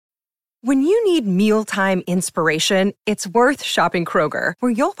When you need mealtime inspiration, it's worth shopping Kroger,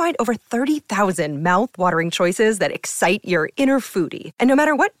 where you'll find over 30,000 mouth-watering choices that excite your inner foodie. And no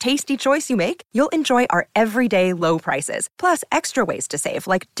matter what tasty choice you make, you'll enjoy our everyday low prices, plus extra ways to save,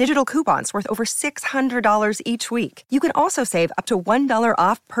 like digital coupons worth over $600 each week. You can also save up to $1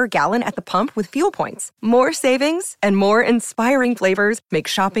 off per gallon at the pump with fuel points. More savings and more inspiring flavors make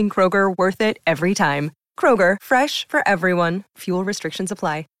shopping Kroger worth it every time. Kroger, fresh for everyone. Fuel restrictions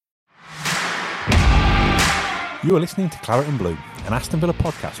apply. You are listening to Claret and Blue, an Aston Villa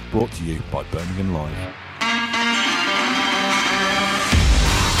podcast brought to you by Birmingham Live.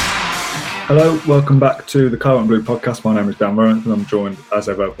 Hello, welcome back to the Claret and Blue podcast. My name is Dan Murray and I'm joined as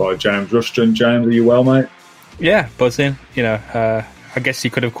ever by James Rushton. James, are you well, mate? Yeah, buzzing. I guess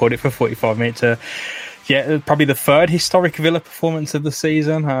you could have called it for 45 minutes. Probably the third historic Villa performance of the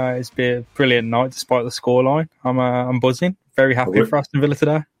season. It's been a brilliant night despite the scoreline. I'm buzzing. Very happy for Aston Villa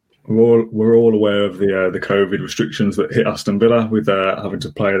today. We're all aware of the COVID restrictions that hit Aston Villa with having to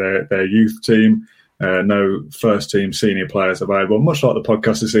play their youth team. No first-team senior players available. Much like the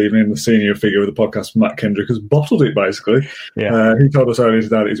podcast this evening, the senior figure of the podcast, Matt Kendrick, has bottled it, basically. Yeah. He told us earlier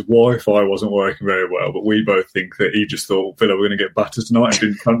today that his Wi-Fi wasn't working very well, but we both think that he just thought Villa were going to get battered tonight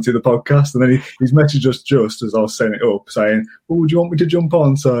and didn't fancy the podcast. And then he's messaged us just as I was setting it up, saying, "Oh, do you want me to jump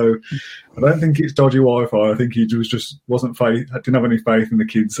on?" So I don't think it's dodgy Wi-Fi. I think he just didn't have any faith in the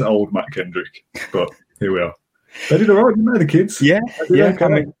kids, old Matt Kendrick. But here we are. They did all right, didn't they, the kids? Yeah.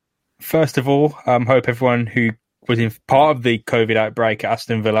 Okay. First of all, hope everyone who was in part of the COVID outbreak at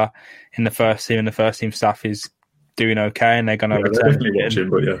Aston Villa in the first team and the first team staff is doing okay, and they're going to return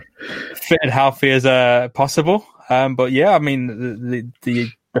fit and healthy as possible. But yeah, I mean,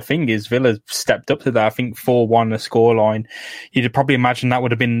 the thing is, Villa stepped up to that. I think 4-1 the scoreline. You'd probably imagine that would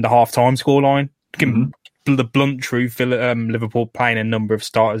have been the half-time scoreline. Mm-hmm. The blunt truth, Liverpool playing a number of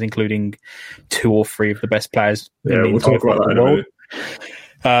starters, including 2 or 3 of the best players. Yeah, we'll talk about that in a minute.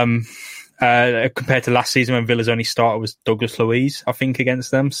 Compared to last season when Villa's only starter was Douglas Luiz, I think, against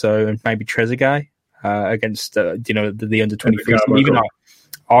them. So maybe Trezeguet against the under 23. Even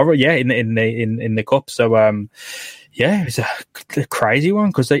in the cup. So it was a crazy one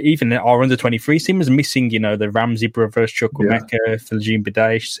because even our under 23 team was missing. The Ramsey brothers, Chukwuemeka, Philogene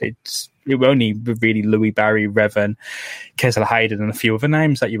Bidache. It was only really Louis Barry, Revan, Kesler Hayden, and a few other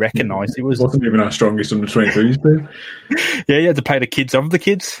names that you recognise. It wasn't even our strongest under 23s team. Yeah, you had to play the kids of the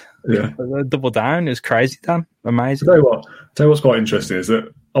kids. Yeah, double down. It was crazy, Dan. Amazing. Tell you what's quite interesting is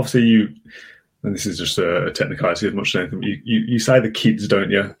that obviously and this is just a technicality as much as anything. You say the kids,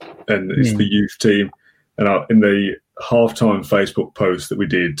 don't you? And it's the youth team. And in the half-time Facebook post that we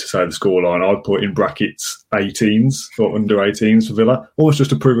did to say the scoreline, I put in brackets 18s or under 18s for Villa, almost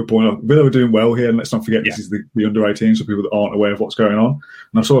just to prove a point. Villa were doing well here, and let's not forget this is the under 18s for people that aren't aware of what's going on.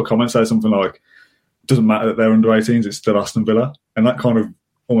 And I saw a comment say something like, "It doesn't matter that they're under 18s; it's still Aston Villa," and that kind of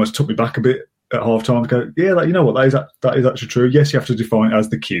almost took me back a bit at half-time to go, yeah, you know what, that is actually true. Yes, you have to define it as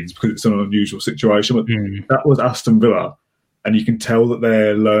the kids because it's an unusual situation, but that was Aston Villa. And you can tell that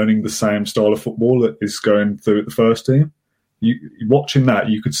they're learning the same style of football that is going through at the first team. Watching that,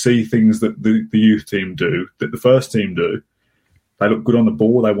 you could see things that the youth team do, that the first team do. They look good on the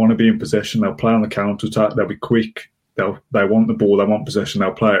ball. They want to be in possession. They'll play on the counter-attack. They'll be quick. They want the ball. They want possession.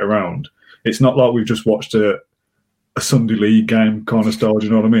 They'll play it around. It's not like we've just watched a Sunday league game kind of style, do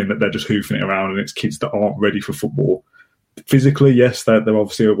you know what I mean? That they're just hoofing it around and it's kids that aren't ready for football. Physically, yes, they're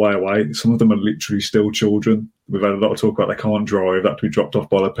obviously a way away. Some of them are literally still children. We've had a lot of talk about they can't drive, that to be dropped off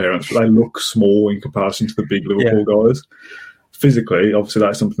by their parents, but they look small in comparison to the big Liverpool guys. Physically, obviously,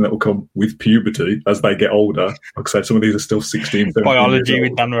 that's something that will come with puberty as they get older. Like I said, some of these are still 16, 17 biology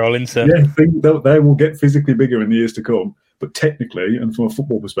with Dan Rollinson. Yeah, they will get physically bigger in the years to come. But technically, and from a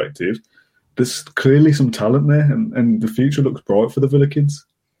football perspective, there's clearly some talent there, and the future looks bright for the Villa kids.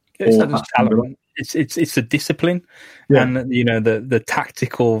 Yeah, it's not just talent. It's a discipline and the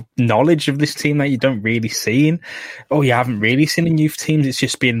tactical knowledge of this team that you don't really see you haven't really seen in youth teams. It's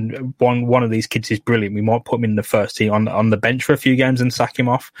just been one of these kids is brilliant. We might put him in the first team on the bench for a few games and sack him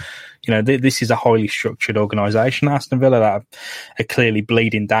off. This is a highly structured organisation, Aston Villa, that are clearly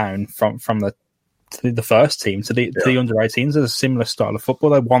bleeding down from the first team to the under 18s. Are a similar style of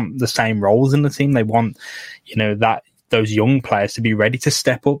football. They want the same roles in the team. They want those young players to be ready to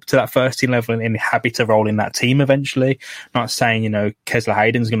step up to that first team level and happy to roll in that team eventually. Not saying, Kesler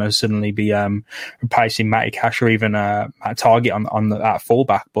Hayden's going to suddenly be replacing Matty Cash or even Matt Targett on at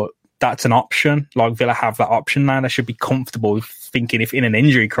fullback, but that's an option. Like Villa have that option now. They should be comfortable with thinking if in an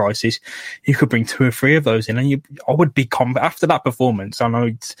injury crisis, you could bring 2 or 3 of those in, and I would be after that performance. I know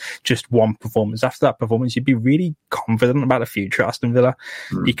it's just one performance. After that performance, you'd be really confident about the future at Aston Villa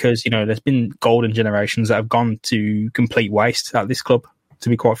because, there's been golden generations that have gone to complete waste at this club, to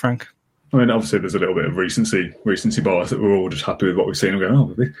be quite frank. I mean, obviously, there's a little bit of recency bias that we're all just happy with what we've seen and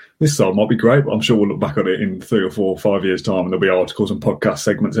going, this side might be great, but I'm sure we'll look back on it in 3 or 4 or 5 years' time and there'll be articles and podcast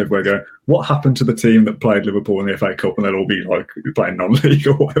segments everywhere going, what happened to the team that played Liverpool in the FA Cup? And they'll all be like playing non-league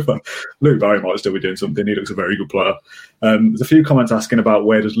or whatever. Louis Barry might still be doing something. He looks a very good player. There's a few comments asking about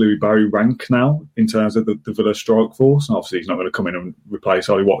where does Louis Barry rank now in terms of the Villa strike force. And obviously, he's not going to come in and replace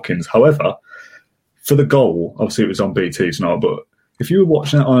Ollie Watkins. However, for the goal, obviously it was on BT tonight, but if you were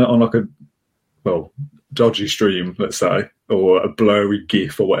watching it on like a dodgy stream, let's say, or a blurry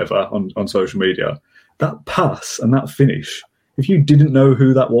GIF or whatever on social media, that pass and that finish, if you didn't know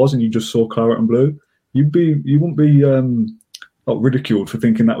who that was and you just saw claret and blue, you wouldn't be ridiculed for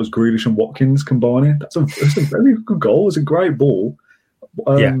thinking that was Grealish and Watkins combining. That's a very good goal. It's a great ball.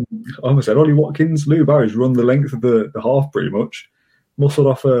 I almost said Ollie Watkins. Louis Barry's run the length of the half pretty much, muscled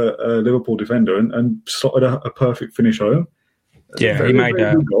off a Liverpool defender and slotted a perfect finish home. He made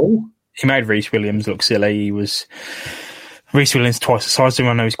a goal. He made Reece Williams look silly. Reece Williams twice the size of him.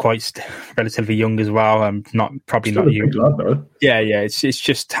 I know he's quite relatively young as well. Not you. It's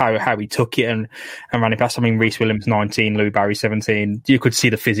just how he took it and ran it past. I mean, Reece Williams 19, Louis Barry 17. You could see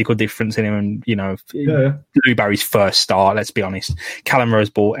the physical difference in him. And Louis Barry's first start. Let's be honest. Callum Rose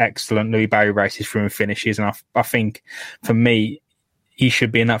ball excellent. Louis Barry races through and finishes. And I think for me, he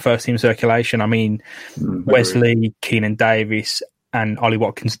should be in that first team circulation. I mean, Wesley, Keenan Davis, and Ollie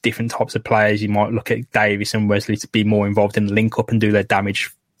Watkins, different types of players. You might look at Davis and Wesley to be more involved in the link-up and do their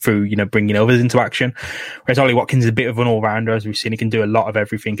damage through, bringing others into action. Whereas Ollie Watkins is a bit of an all-rounder, as we've seen. He can do a lot of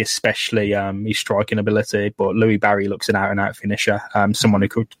everything, especially his striking ability. But Louis Barry looks an out-and-out finisher, someone who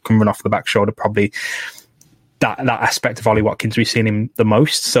can run off the back shoulder, probably that aspect of Ollie Watkins we've seen him the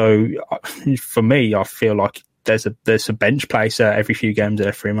most. So for me, I feel like there's a bench place every few games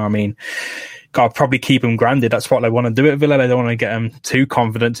there for him. I mean, I'll probably keep him grounded. That's what they want to do at Villa. They don't want to get him too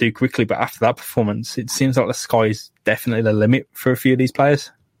confident too quickly. But after that performance, it seems like the sky is definitely the limit for a few of these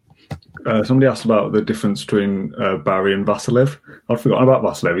players. Somebody asked about the difference between Barry and Vasilev. I'd forgotten about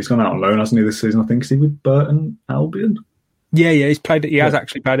Vasilev. He's gone out on loan, hasn't he, this season? I think. Is he with Burton Albion? Yeah, he's played. He has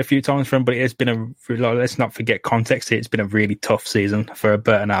actually played a few times for him, but it has been let's not forget context here. It's been a really tough season for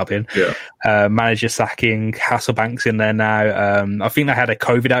Burton Albion. Yeah. Manager sacking, Hasselbank's in there now. I think they had a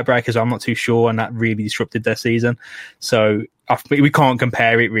COVID outbreak as well, I'm not too sure, and that really disrupted their season. So we can't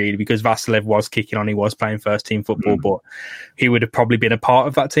compare it really because Vasilev was kicking on. He was playing first team football, but he would have probably been a part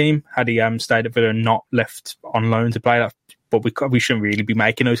of that team had he stayed at Villa and not left on loan to play that. But we shouldn't really be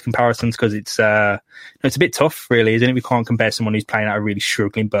making those comparisons because it's a bit tough, really, isn't it? We can't compare someone who's playing at a really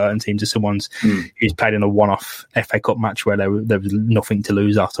struggling Burton team to someone who's played in a one-off FA Cup match where there was nothing to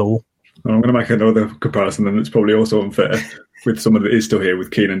lose at all. Well, I'm going to make another comparison, and it's probably also unfair with someone that is still here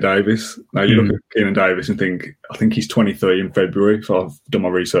with Keenan Davis. Now, you look at Keenan Davis and I think he's 23 in February, if I've done my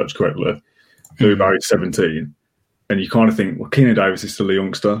research correctly. Louis Barry's 17. And you kind of think, well, Keenan Davis is still a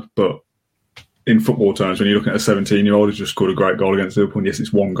youngster, but in football terms, when you're looking at a 17-year-old who's just scored a great goal against Liverpool, and yes,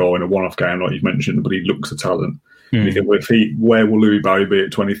 it's one goal in a one-off game, like you've mentioned, but he looks a talent. And you think, well, where will Louis Barry be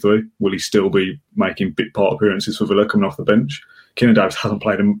at 23? Will he still be making bit part appearances for Villa coming off the bench? Keenan Davis hasn't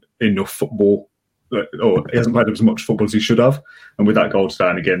played enough football, or he hasn't played as much football as he should have. And with that goal today,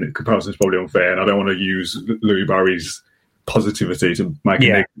 and again, the comparison is probably unfair, and I don't want to use Louis Barry's positivity to make a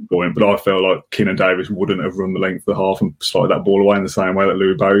negative point, but I feel like Keenan Davis wouldn't have run the length of the half and slotted that ball away in the same way that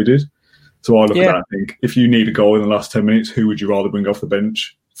Louis Barry did. So I look at that and think, if you need a goal in the last 10 minutes, who would you rather bring off the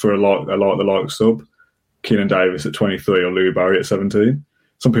bench for a like sub? Keenan Davis at 23 or Louis Barry at 17?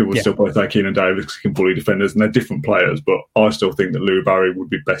 Some people would still probably say Keenan Davis because he can bully defenders, and they're different players, but I still think that Louis Barry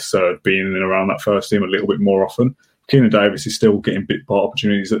would be best served being in and around that first team a little bit more often. Keenan Davis is still getting bit part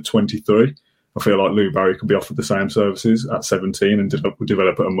opportunities at 23. I feel like Louis Barry could be offered the same services at 17 and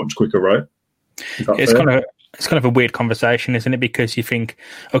develop at a much quicker rate. It's kind of a weird conversation, isn't it? Because you think,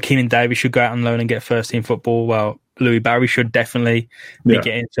 Keenan Davis should go out on loan and get first team football. Well, Louis Barry should definitely be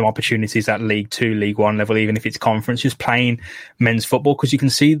getting some opportunities at League 2, League 1 level, even if it's conference, just playing men's football, because you can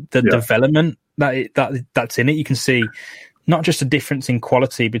see the development that's in it. You can see not just a difference in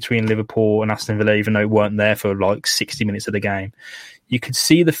quality between Liverpool and Aston Villa, even though it weren't there for like 60 minutes of the game. You could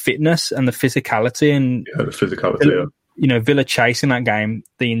see the fitness and the physicality and Villa chasing that game,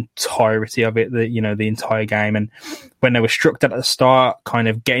 the entirety of it, the entire game. And when they were struck at the start, kind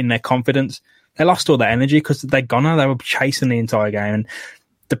of getting their confidence, they lost all their energy because they'd gone out. They were chasing the entire game. And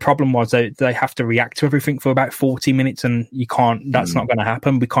the problem was they have to react to everything for about 40 minutes, and you can't. That's not going to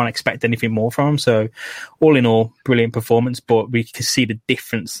happen. We can't expect anything more from them. So, all in all, brilliant performance. But we can see the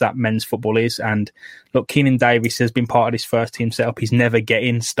difference that men's football is. And look, Keenan Davis has been part of this first team setup. He's never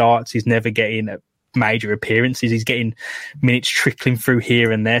getting starts. He's never getting major appearances. He's getting minutes trickling through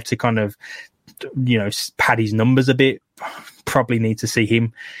here and there to kind of, pad his numbers a bit. Probably need to see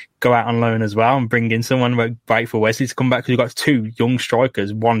him go out on loan as well and bring in someone. Wait for Wesley to come back, because we've got two young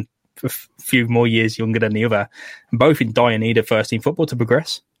strikers, one a few more years younger than the other, and both in dire need of first team football to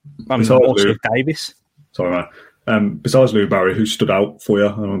progress. Also Davis. Sorry, man. Besides Lou Barry, who stood out for you?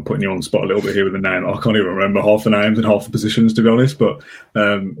 I'm putting you on the spot a little bit here with the name. I can't even remember half the names and half the positions, to be honest. But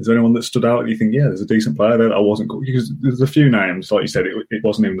is there anyone that stood out? You think, there's a decent player there that I wasn't, because there's a few names, like you said, it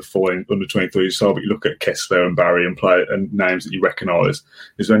wasn't even the full under 23 so, but you look at Kessler and Barry and names that you recognise.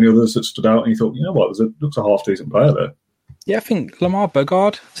 Is there any others that stood out and you thought, you know what, looks a half decent player there? Yeah, I think Lamar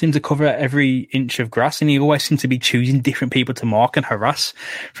Bogard seemed to cover every inch of grass, and he always seemed to be choosing different people to mark and harass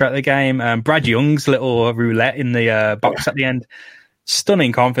throughout the game. Brad Young's little roulette in the box at the end,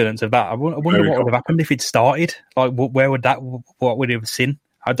 stunning confidence of that. I wonder what would have happened if he'd started. Like, what would he have seen?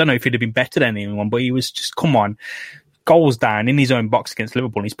 I don't know if he'd have been better than anyone, but he was just, come on, goals down in his own box against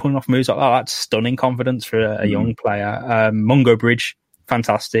Liverpool. And he's pulling off moves like that. That's stunning confidence for a young player. Mungo Bridge,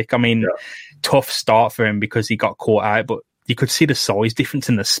 fantastic. I mean, tough start for him because he got caught out, but you could see the size difference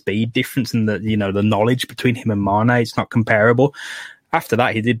and the speed difference and the knowledge between him and Mane. It's not comparable. After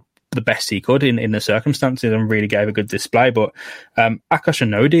that, he did the best he could in the circumstances and really gave a good display. But Akash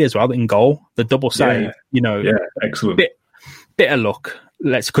Anodi as well in goal, the double save, excellent. Bit of luck.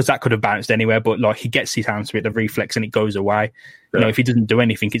 Because that could have bounced anywhere, but like he gets his hands to it, the reflex, and it goes away. Yeah. If he doesn't do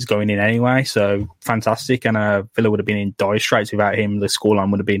anything, it's going in anyway. So fantastic. And Villa would have been in dire straits without him. The scoreline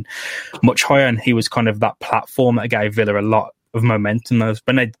would have been much higher, and he was kind of that platform that gave Villa a lot of momentum.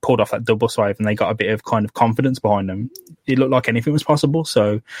 When they pulled off that double save and they got a bit of kind of confidence behind them, it looked like anything was possible.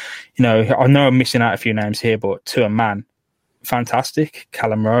 So, I know I'm missing out a few names here, but to a man, fantastic.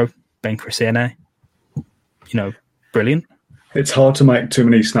 Callum Rowe, Ben Crescene, brilliant. It's hard to make too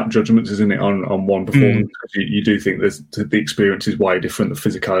many snap judgments, isn't it, on one performance? You do think the experience is way different. The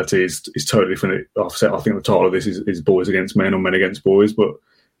physicality is totally different. I think the title of this is boys against men or men against boys,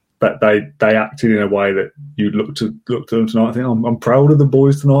 but they acted in a way that you look to them tonight. I think I'm proud of the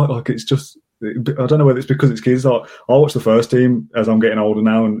boys tonight. Like, it's just, I don't know whether it's because it's kids. Like, I watch the first team as I'm getting older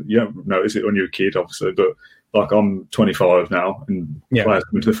now, and you don't notice it when you're a kid, obviously, but like, I'm 25 now, and players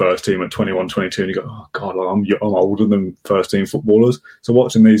come into the first team at 21, 22, and you go, oh God, like, I'm older than first team footballers. So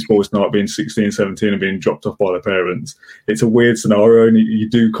watching these boys tonight being 16, 17 and being dropped off by their parents, it's a weird scenario, and you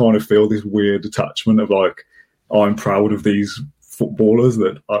do kind of feel this weird attachment of like, I'm proud of these footballers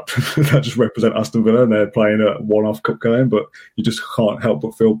that just represent Aston Villa, and they're playing a one-off cup game, but you just can't help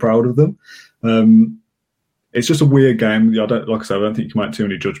but feel proud of them. It's just a weird game. I don't think you can make too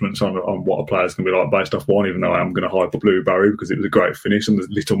many judgments on what a player's going to be like based off one, even though I am going to hype up Lou Barry because it was a great finish, and there's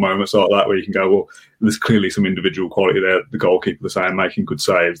little moments like that where you can go, well, there's clearly some individual quality there. The goalkeeper, the same, making good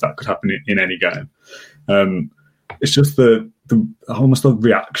saves. That could happen in any game. It's just almost the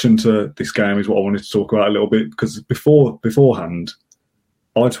reaction to this game is what I wanted to talk about a little bit, because beforehand,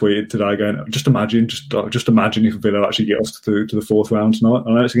 I tweeted today going, just imagine if Villa actually get us to the fourth round tonight.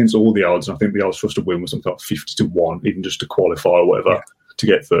 I know it's against all the odds, and I think the odds for us to win was something like 50-1, even just to qualify or whatever to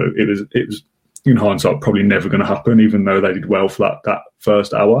get through. It was in hindsight probably never going to happen, even though they did well for that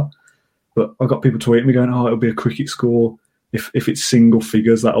first hour. But I got people tweeting me going, it'll be a cricket score. If it's single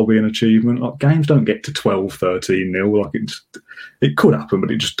figures, that'll be an achievement. Like, games don't get to 12, 13-0. Like, it could happen, but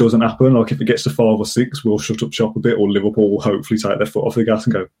it just doesn't happen. Like, if it gets to 5 or 6, we'll shut up shop a bit, or Liverpool will hopefully take their foot off the gas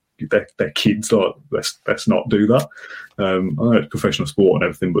and go, they're kids. Like, let's not do that. I know it's professional sport and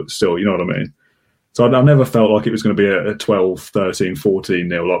everything, but still, you know what I mean? So I never felt like it was going to be a 12, 13,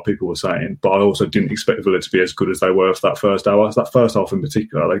 14-0 like people were saying, but I also didn't expect Villa to be as good as they were for that first hour. So that first half in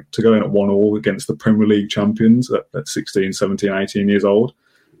particular, to go in at 1-1 against the Premier League champions at 16, 17, 18 years old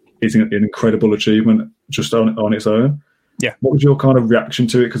is an incredible achievement just on its own. Yeah. What was your kind of reaction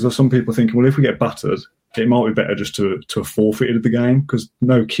to it? Because there's some people thinking, well, if we get battered, it might be better just to have forfeited the game, because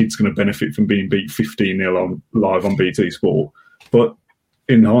no kid's going to benefit from being beat 15-0 live on BT Sport. But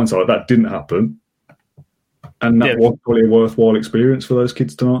in hindsight, that didn't happen. And that was probably a worthwhile experience for those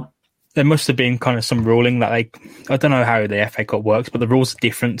kids tonight. There must have been kind of some ruling that I don't know how the FA Cup works, but the rules are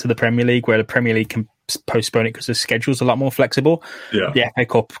different to the Premier League, where the Premier League can postpone it because the schedule's a lot more flexible. Yeah. The FA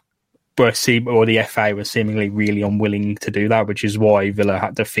Cup, the FA were seemingly really unwilling to do that, which is why Villa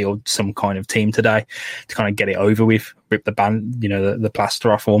had to field some kind of team today to kind of get it over with, rip the band, the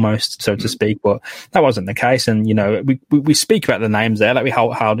plaster off almost, so to speak. But that wasn't the case. And, we speak about the names there, like we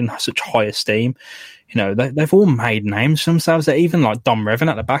held in such high esteem. They've all made names for themselves. They're even like Dom Revan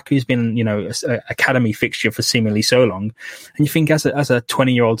at the back, who's been, an academy fixture for seemingly so long. And you think as a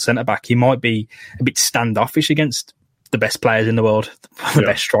 20-year-old centre-back, he might be a bit standoffish against the best players in the world, the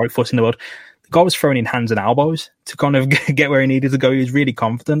best strike force in the world. The guy was throwing in hands and elbows to kind of get where he needed to go. He was really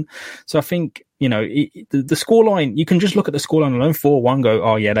confident. So I think, the scoreline, you can just look at the scoreline alone, 4-1, go,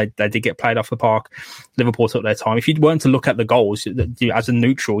 oh yeah, they did get played off the park. Liverpool took their time. If you weren't to look at the goals as a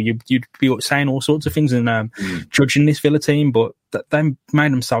neutral, you'd be saying all sorts of things and judging this Villa team, but they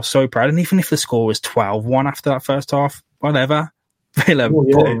made themselves so proud. And even if the score was 12-1 after that first half, whatever, Villa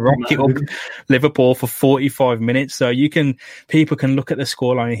put a rocket up Liverpool for 45 minutes. So people can look at the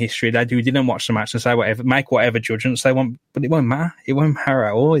scoreline in history. They didn't watch the match and say make whatever judgments they want, but it won't matter. It won't matter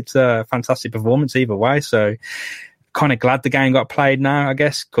at all. It's a fantastic performance either way. So kind of glad the game got played now, I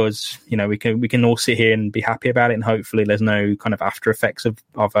guess, because we can all sit here and be happy about it, and hopefully there's no kind of after effects of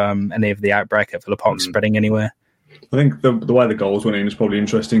any of the outbreak at Villa Park spreading anywhere. I think the way the goals went in is probably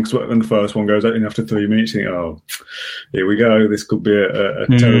interesting, because when the first one goes out in after 3 minutes, you think, oh, here we go, this could be a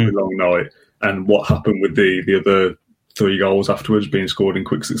terribly long night. And what happened with the other 3 goals afterwards being scored in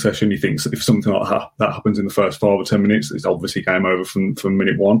quick succession, you think if something like that happens in the first 5 or 10 minutes, it's obviously game over from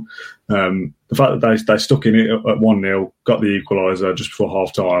minute one. The fact that they stuck in it at 1-0, got the equaliser just before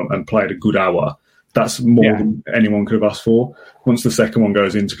half-time and played a good hour, that's more than anyone could have asked for. Once the second one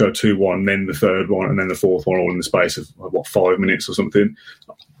goes in to go 2-1, then the third one, and then the fourth one, all in the space of 5 minutes or something.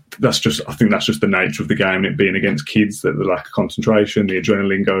 I think that's just the nature of the game, and it being against kids, that the lack of concentration, the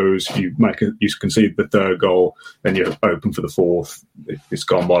adrenaline goes. You concede the third goal, then you're open for the fourth. It's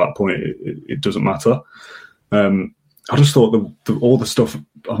gone by that point. It doesn't matter. I just thought all the stuff.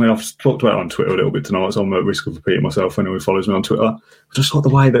 I mean, I've talked about it on Twitter a little bit tonight, so I'm at risk of repeating myself for anyone who follows me on Twitter. I just thought the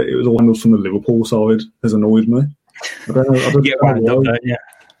way that it was all handled from the Liverpool side has annoyed me. I don't know.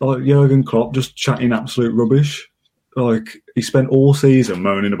 Like Jurgen Klopp just chatting absolute rubbish. Like, he spent all season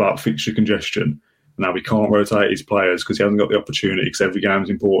moaning about fixture congestion, and now he can't rotate his players because he hasn't got the opportunity, because every game is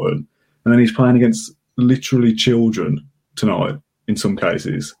important. And then he's playing against literally children tonight in some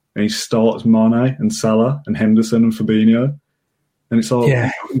cases, and he starts Mane and Salah and Henderson and Fabinho. And it's like,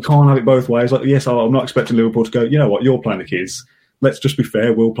 you can't have it both ways. Like, yes, I'm not expecting Liverpool to go, you know what, you're playing the kids. Let's just be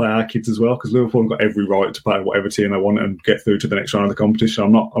fair, we'll play our kids as well, because Liverpool have got every right to play whatever team they want and get through to the next round of the competition.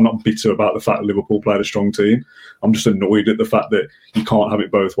 I'm not bitter about the fact that Liverpool played a strong team. I'm just annoyed at the fact that you can't have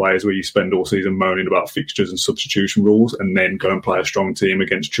it both ways, where you spend all season moaning about fixtures and substitution rules and then go and play a strong team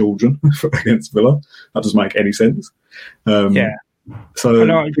against children against Villa. That doesn't make any sense. So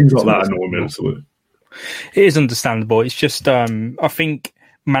things like that annoy me absolutely. It is understandable. It's just, I think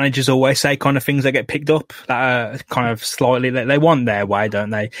managers always say kind of things that get picked up that are kind of slightly, they want their way, don't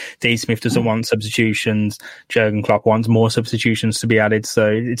they? Dean Smith doesn't want substitutions. Jurgen Klopp wants more substitutions to be added. So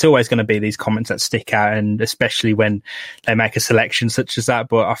it's always going to be these comments that stick out, and especially when they make a selection such as that.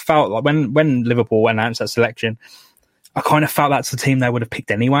 But I felt like when Liverpool announced that selection, I kind of felt that's the team they would have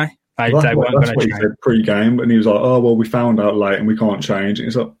picked anyway. They weren't going to change. He said pre-game, and he was like, oh, well, we found out late and we can't change. And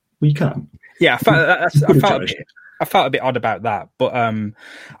it's like, well, you can. Yeah, I felt a bit odd about that, but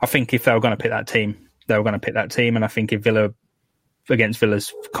I think if they were going to pick that team, they were going to pick that team. And I think if Villa, against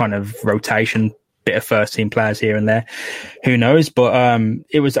Villa's kind of rotation, bit of first team players here and there, who knows? But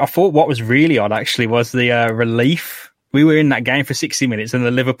I thought what was really odd actually was the relief. We were in that game for 60 minutes and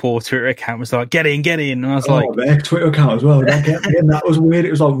the Liverpool Twitter account was like, get in. And I was like... their Twitter account as well. That was weird. It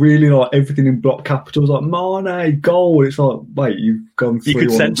was like really like everything in block capitals, like, Mane, goal. It's like, wait, you've gone 3-1. You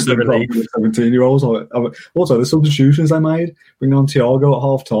could sense the relief. 17-year-olds. Also, the substitutions they made, bringing on Thiago at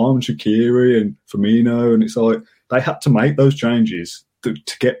half-time and Shaqiri and Firmino, and it's like, they had to make those changes to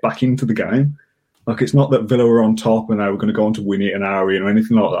get back into the game. Like, it's not that Villa were on top and they were going to go on to win it and Ari or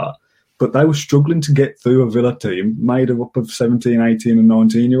anything like that. But they were struggling to get through a Villa team made up of 17, 18 and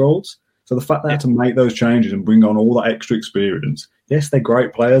 19-year-olds. So the fact they had to make those changes and bring on all that extra experience, yes, they're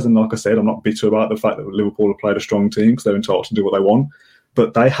great players. And like I said, I'm not bitter about the fact that Liverpool have played a strong team because they're entitled to do what they want.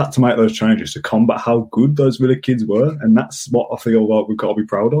 But they had to make those changes to combat how good those Villa kids were. And that's what I feel like we've got to be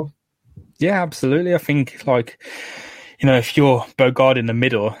proud of. Yeah, absolutely. I think, like, if you're Bogard in the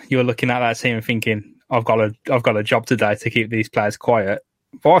middle, you're looking at that team and thinking, I've got a job today to keep these players quiet.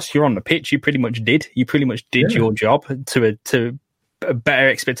 Whilst you're on the pitch, you pretty much did. You pretty much did your job to a better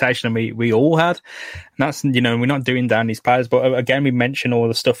expectation than we all had. And that's, we're not doing down these players. But again, we mentioned all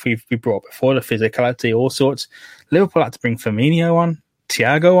the stuff we brought before, the physicality, all sorts. Liverpool had to bring Firmino on,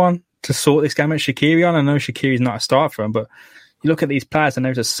 Thiago on. to sort this game at Shaqiri on. I know Shaqiri's not a start for him, but you look at these players and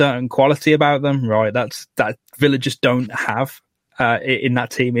there's a certain quality about them, right? That Villa just don't have in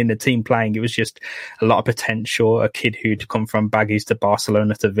that team, in the team playing. It was just a lot of potential, a kid who'd come from Baggies to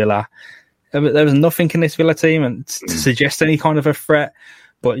Barcelona to Villa. There was nothing in this Villa team and to suggest any kind of a threat.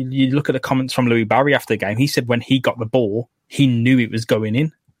 But you look at the comments from Louis Barry after the game, he said when he got the ball, he knew it was going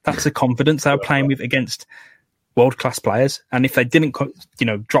in. That's the confidence they were playing with against world-class players. And if they didn't,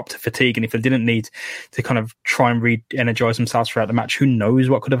 drop to fatigue, and if they didn't need to kind of try and re-energise themselves throughout the match, who knows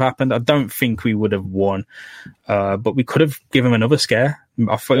what could have happened? I don't think we would have won, but we could have given them another scare.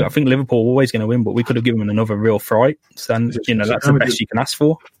 I think Liverpool were always going to win, but we could have given them another real fright. And, that's the best you can ask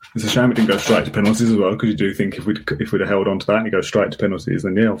for. It's a shame it didn't go straight to penalties as well, because you do think if we'd have held on to that and it goes straight to penalties,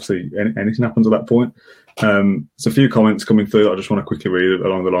 then obviously anything happens at that point. There's a few comments coming through that I just want to quickly read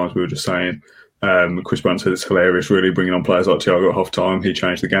along the lines we were just saying. Chris Brown said it's hilarious, really, bringing on players like Thiago at half-time. He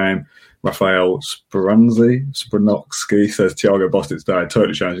changed the game. Rafael Spranowski says Thiago bossed it today,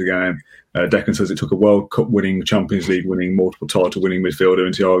 totally changed the game. Declan says it took a World Cup winning, Champions League winning, multiple title winning midfielder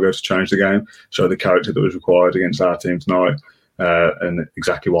in Thiago to change the game, show the character that was required against our team tonight, and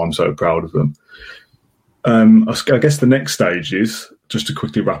exactly why I'm so proud of them. I guess the next stage is just to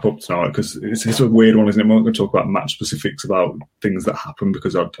quickly wrap up tonight, because it's a weird one, isn't it? We're not going to talk about match specifics about things that happen,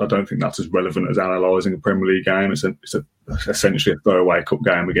 because I don't think that's as relevant as analysing a Premier League game. It's essentially a throwaway cup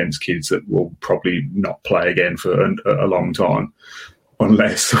game against kids that will probably not play again for a long time,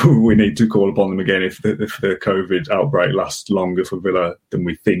 unless we need to call upon them again if the COVID outbreak lasts longer for Villa than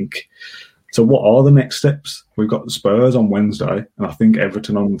we think. So what are the next steps? We've got the Spurs on Wednesday, and I think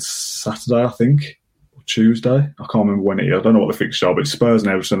Everton on Saturday, Tuesday. I can't remember when it is. I don't know what the fixture are, but it's Spurs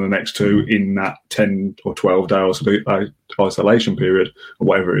and Everton the next two in that 10 or 12 day isolation period, or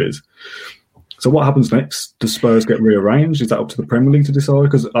whatever it is. So what happens next? Does Spurs get rearranged? Is that up to the Premier League to decide?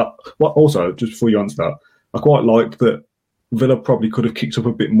 Because also, just before you answer that, I quite liked that Villa probably could have kicked up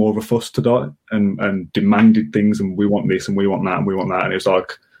a bit more of a fuss today and demanded things, and we want this and we want that and we want that. And it was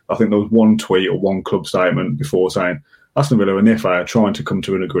like, I think there was one tweet or one club statement before saying Aston Villa and the FA are trying to come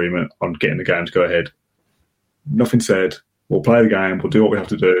to an agreement on getting the game to go ahead. Nothing said. We'll play the game. We'll do what we have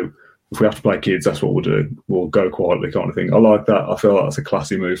to do. If we have to play kids, that's what we'll do. We'll go quietly, kind of thing. I like that. I feel like that's a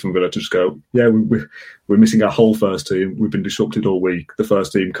classy move from Villa to just go, yeah, we're missing our whole first team. We've been disrupted all week. The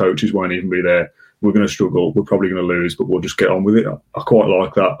first team coaches won't even be there. We're going to struggle. We're probably going to lose, but we'll just get on with it. I quite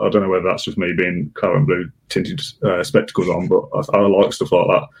like that. I don't know whether that's just me being claret and blue tinted spectacles on, but I like stuff like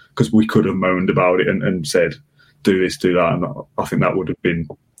that, because we could have moaned about it and said, do this, do that. And I think that would have been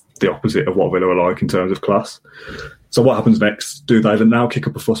the opposite of what Villa are like in terms of class. So what happens next? Do they now kick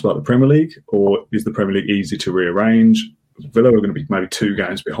up a fuss about the Premier League, or is the Premier League easy to rearrange? Villa are going to be maybe 2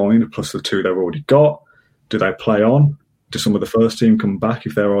 games behind, plus the 2 they've already got. Do they play on? Do some of the first team come back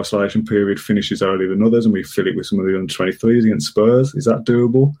if their isolation period finishes earlier than others and we fill it with some of the under-23s against Spurs? Is that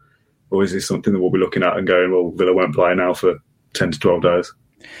doable? Or is this something that we'll be looking at and going, well, Villa won't play now for 10 to 12 days?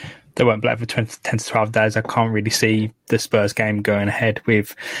 They won't play for 10 to 12 days. I can't really see the Spurs game going ahead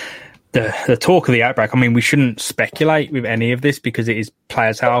with the talk of the outbreak. I mean, we shouldn't speculate with any of this because it is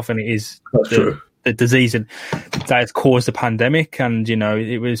players' health and it is the disease that has caused the pandemic. And,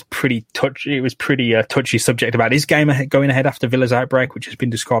 it was pretty touchy subject about this game going ahead after Villa's outbreak, which has been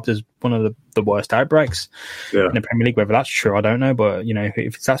described as one of the worst outbreaks in the Premier League. Whether that's true, I don't know. But,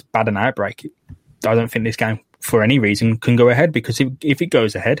 if it's that bad an outbreak, I don't think this game for any reason can go ahead, because if it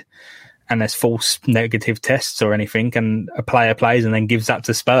goes ahead and there's false negative tests or anything and a player plays and then gives that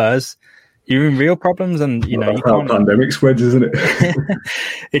to Spurs, you're in real problems. And you can't. Pandemic spreads, isn't it?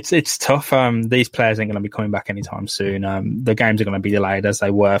 It's tough. These players ain't going to be coming back anytime soon. The games are going to be delayed as they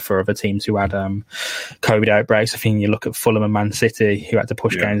were for other teams who had COVID outbreaks. I think you look at Fulham and Man City who had to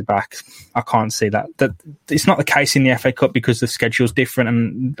push games back. I can't see that it's not the case in the FA Cup because the schedule's different,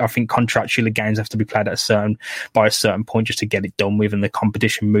 and I think contractually games have to be played by a certain point just to get it done with and the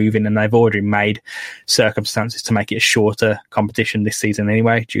competition moving, and they've already made circumstances to make it a shorter competition this season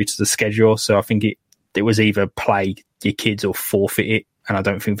anyway due to the schedule. So I think it was either play your kids or forfeit it, and I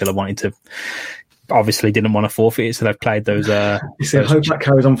don't think Villa didn't want to forfeit it, so they've played those. I hope that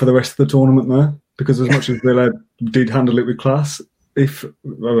carries on for the rest of the tournament though, because as much as Villa did handle it with class, if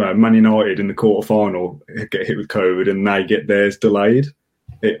Man United in the quarter-final get hit with COVID and they get theirs delayed,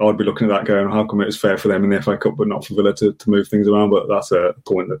 I'd be looking at that going, how come it was fair for them in the FA Cup but not for Villa to move things around? But that's a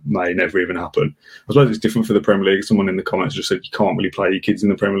point that may never even happen. I suppose it's different for the Premier League. Someone in the comments just said you can't really play your kids in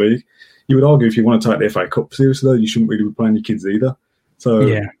the Premier League. You would argue if you want to take the FA Cup seriously, though, you shouldn't really be playing your kids either. So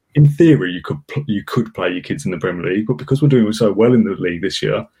in theory, you could play your kids in the Premier League, but because we're doing so well in the league this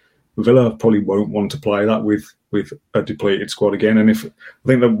year, Villa probably won't want to play that with a depleted squad again. And I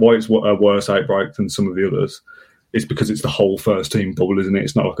think that why it's a worse outbreak than some of the others is because it's the whole first team bubble, isn't it?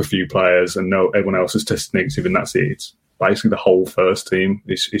 It's not like a few players and everyone else has tested negative and that's it. It's basically the whole first team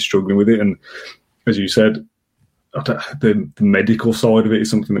is struggling with it. And as you said, the medical side of it is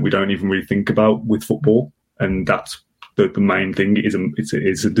something that we don't even really think about with football, and that's the main thing.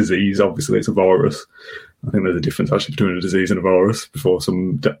 It's a disease. Obviously, it's a virus. I think there's a difference actually between a disease and a virus. Before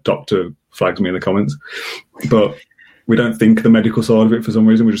some doctor flags me in the comments, but we don't think the medical side of it for some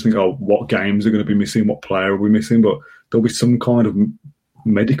reason. We just think, oh, what games are going to be missing? What player are we missing? But there'll be some kind of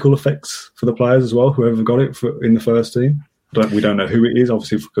medical effects for the players as well. Whoever got it in the first team, we don't know who it is.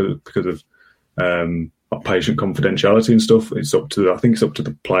 Obviously, because of patient confidentiality and stuff. I think it's up to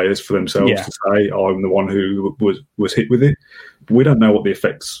the players for themselves to say, I'm the one who was hit with it. But we don't know what the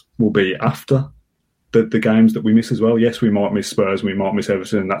effects will be after the games that we miss as well. Yes, we might miss Spurs, we might miss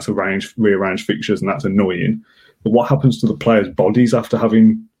Everton, and that's rearranged fixtures, and that's annoying. But what happens to the players' bodies after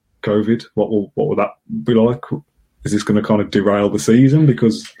having COVID? What will that be like? Is this going to kind of derail the season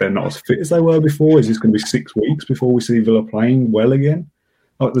because they're not as fit as they were before? Is this going to be 6 weeks before we see Villa playing well again?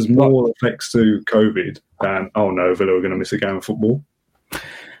 Like, there's more effects to COVID than, oh no, Villa are going to miss a game of football.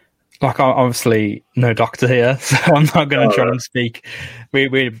 Like, I'm obviously no doctor here, so I'm not going to try and speak.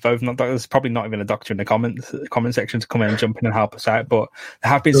 We're both not doctors. There's probably not even a doctor in the comment section to come in and jump in and help us out. But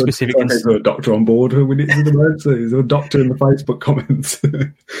there have been specific. There's a doctor on board. We need to there's a doctor in the Facebook comments.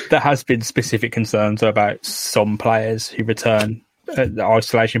 There has been specific concerns about some players who return. The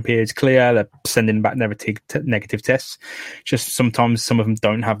isolation period's clear. They're sending back negative tests. Just sometimes some of them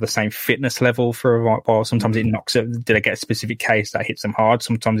don't have the same fitness level for a while. Sometimes it knocks it. Did they get a specific case that hits them hard?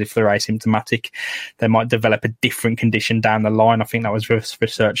 Sometimes if they're asymptomatic, they might develop a different condition down the line. I think that was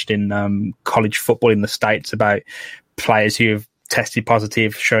researched in college football in the States about players who have tested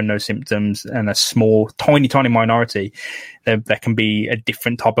positive, shown no symptoms, and a small, tiny minority, there can be a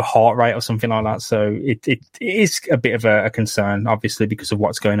different type of heart rate or something like that. So it is a bit of a concern, obviously, because of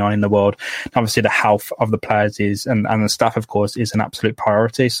what's going on in the world. Obviously, the health of the players and the staff, of course, is an absolute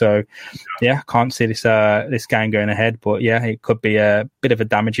priority. So, yeah, can't see this game going ahead. But, yeah, it could be a bit of a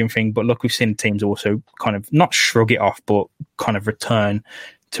damaging thing. But, look, we've seen teams also kind of not shrug it off, but kind of return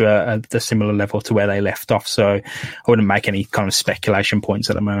to a similar level to where they left off. So I wouldn't make any kind of speculation points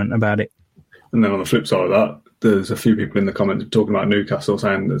at the moment about it. And then on the flip side of that, there's a few people in the comments talking about Newcastle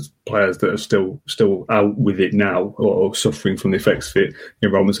saying there's players that are still out with it now or suffering from the effects of it.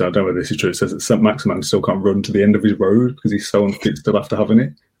 In Robinson, I don't know whether this is true, it says that St. Maximin still can't run to the end of his road because he's so unfit still after having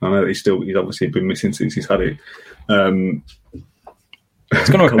it. I know that he's obviously been missing since he's had it. It's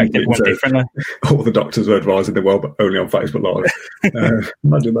going to affect everyone differently. All the doctors are advising the world, but only on Facebook Live.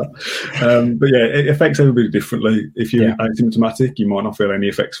 Imagine that. But yeah, it affects everybody differently. If you're asymptomatic, you might not feel any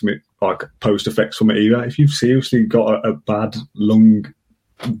effects from it, like post effects from it either. If you've seriously got a bad lung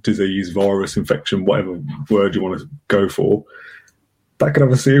disease, virus, infection, whatever word you want to go for, that could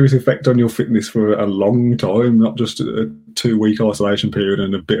have a serious effect on your fitness for a long time, not just a 2-week isolation period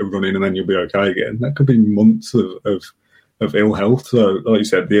and a bit of running and then you'll be okay again. That could be months of ill health. So, like you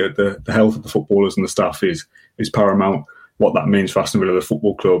said, the health of the footballers and the staff is paramount. What that means for Aston Villa, the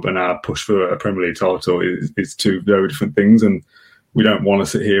football club, and our push for a Premier League title is two very different things. And we don't want to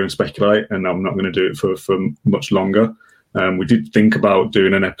sit here and speculate, and I'm not going to do it for much longer. We did think about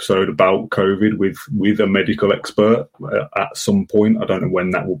doing an episode about COVID with a medical expert at some point. I don't know when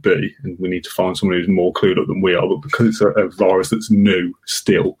that will be, and we need to find someone who's more clued up than we are. But because it's a virus that's new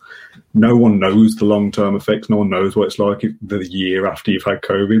still, no one knows the long-term effects. No one knows what it's like the year after you've had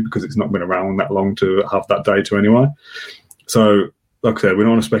COVID because it's not been around that long to have that data anyway. So, like I said, we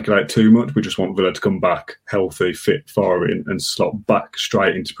don't want to speculate too much. We just want Villa to come back healthy, fit, firing, and slot back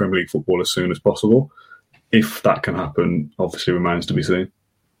straight into Premier League football as soon as possible. If that can happen, obviously remains to be seen.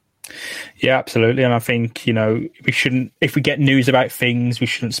 Yeah, absolutely. And I think, we shouldn't, if we get news about things, we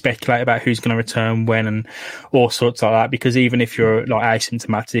shouldn't speculate about who's going to return when and all sorts like that, because even if you're like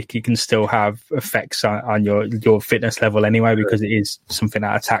asymptomatic, you can still have effects on your fitness level anyway, because it is something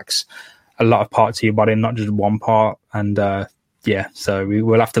that attacks a lot of parts of your body, not just one part. And so we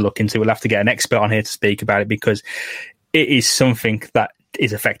will have to look into it. We'll have to get an expert on here to speak about it, because it is something that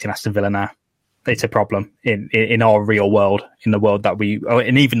is affecting Aston Villa now. It's a problem in our real world, in the world that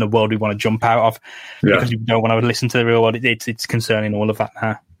and even the world we want to jump out of, because we don't want to listen to the real world. It's concerning all of that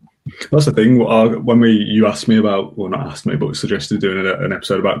now. That's the thing. When you asked me about, well, not asked me, but suggested doing an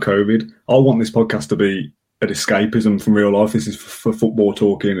episode about COVID, I want this podcast to be an escapism from real life. This is for football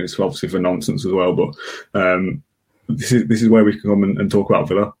talking. It's obviously for nonsense as well, but this is where we can come and talk about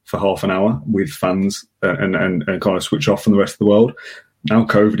Villa for half an hour with fans and kind of switch off from the rest of the world. now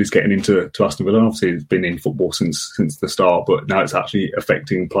COVID is getting into Aston Villa. Obviously, it's been in football since the start, but now it's actually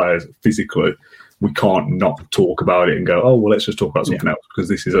affecting players physically. We can't not talk about it and go, oh, well, let's just talk about something else, because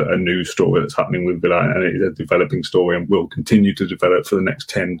this is a new story that's happening with Villa, and it is a developing story and will continue to develop for the next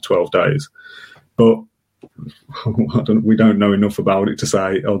 10, 12 days. But we don't know enough about it to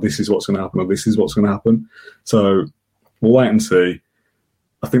say, oh, this is what's going to happen, or this is what's going to happen. So we'll wait and see.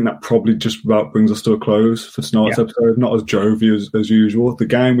 I think that probably just about brings us to a close for tonight's episode. Not as jovial as usual. The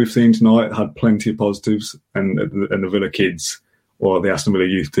game we've seen tonight had plenty of positives, and the Villa kids, or the Aston Villa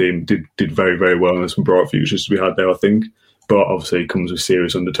youth team, did very, very well, and there's some bright futures to be had there, I think. But obviously it comes with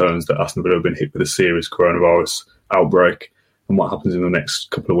serious undertones that Aston Villa have been hit with a serious coronavirus outbreak, and what happens in the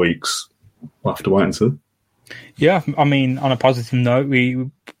next couple of weeks, we'll have to wait and see. Yeah, I mean, on a positive note, we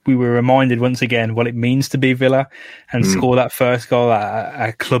were reminded once again what it means to be Villa and score that first goal at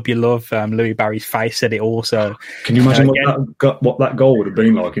a club you love. Louis Barry's face said it also. Can you imagine what that goal would have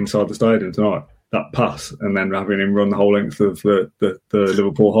been like inside the stadium tonight? That pass, and then having him run the whole length of the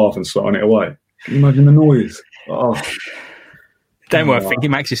Liverpool half and slotting it away. Can you imagine the noise? Oh. Don't worry, I think it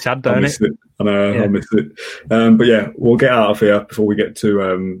makes you sad, don't it? I know, I miss it. But yeah, we'll get out of here before we get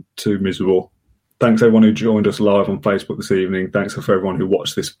too miserable. Thanks everyone who joined us live on Facebook this evening. Thanks for everyone who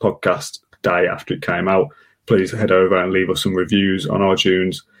watched this podcast day after it came out. Please head over and leave us some reviews on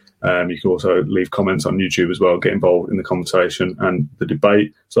iTunes. You can also leave comments on YouTube as well. Get involved in the conversation and the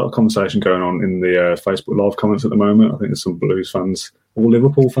debate. There's a lot of conversation going on in the Facebook live comments at the moment. I think there's some Blues fans or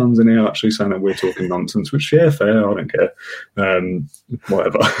Liverpool fans in here actually saying that we're talking nonsense, which, yeah, fair, I don't care.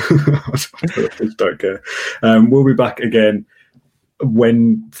 Whatever. I just don't care. We'll be back again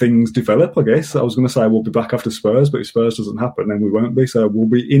when things develop, I guess. I was going to say we'll be back after Spurs, but if Spurs doesn't happen, then we won't be. So we'll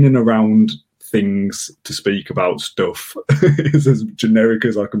be in and around things to speak about stuff. It's as generic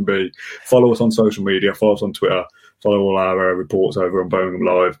as I can be. Follow us on social media, follow us on Twitter, follow all our reports over on Birmingham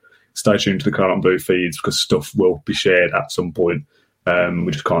Live. Stay tuned to the Claret and Blue feeds, because stuff will be shared at some point.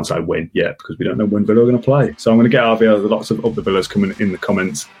 We just can't say when yet, because we don't know when Villa are going to play. So I'm going to get out of here. There's lots of Up the Villas coming in the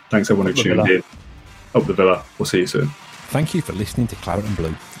comments. Thanks everyone who tuned in. Up the Villa. We'll see you soon. Thank you for listening to Claret and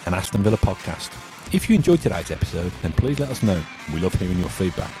Blue, an Aston Villa podcast. If you enjoyed today's episode, then please let us know. We love hearing your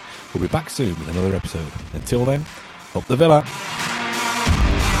feedback. We'll be back soon with another episode. Until then, up the Villa.